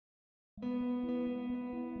In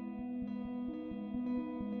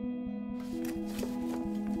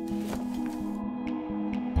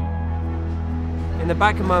the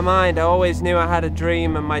back of my mind, I always knew I had a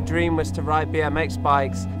dream, and my dream was to ride BMX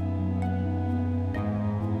bikes.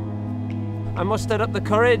 I mustered up the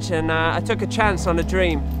courage and I took a chance on a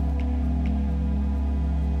dream.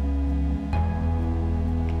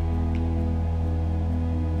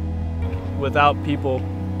 Without people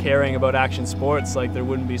caring about action sports, like, there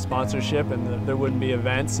wouldn't be sponsorship and there wouldn't be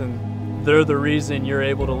events, and they're the reason you're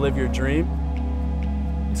able to live your dream.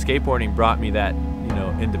 Skateboarding brought me that,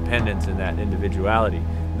 independence and that individuality.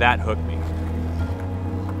 That hooked me.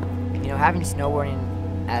 Having snowboarding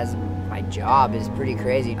as my job is pretty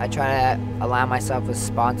crazy. I try to align myself with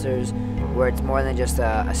sponsors where it's more than just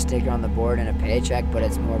a sticker on the board and a paycheck, but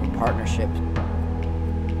it's more of a partnership.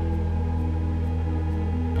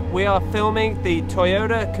 We are filming the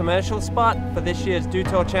Toyota commercial spot for this year's Dew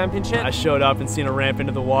Tour Championship. I showed up and seen a ramp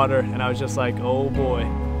into the water, and I was just like, oh boy.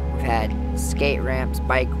 We've had skate ramps,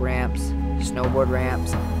 bike ramps, snowboard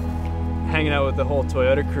ramps. Hanging out with the whole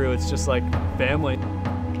Toyota crew, it's just like family.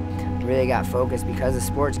 Really got focused because the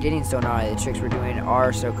sport's getting so gnarly. The tricks we're doing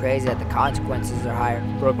are so crazy that the consequences are higher.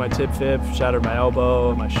 Broke my tib fib, shattered my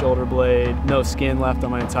elbow, my shoulder blade, no skin left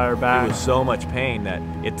on my entire back. It was so much pain that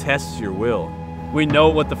it tests your will. We know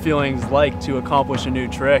what the feeling's like to accomplish a new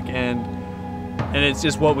trick, and it's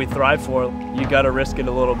just what we thrive for. You gotta risk it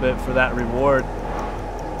a little bit for that reward.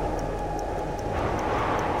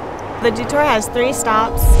 The Dew Tour has 3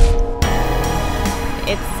 stops.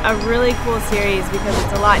 It's a really cool series because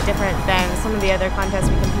it's a lot different than some of the other contests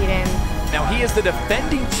we compete in. Now he is the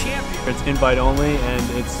defending champion. It's invite only, and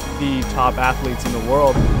it's the top athletes in the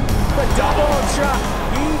world. The double shot.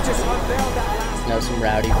 He just unveiled that last. Some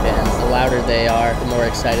rowdy fans. The louder they are, the more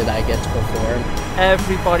excited I get to perform.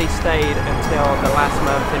 Everybody stayed until the last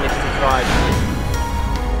man finished his ride.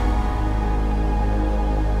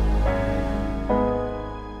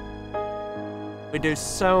 We do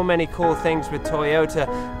so many cool things with Toyota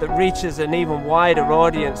that reaches an even wider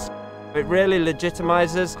audience. It really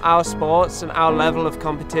legitimizes our sports and our level of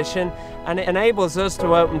competition, and it enables us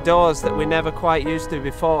to open doors that we never quite used to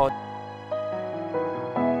before.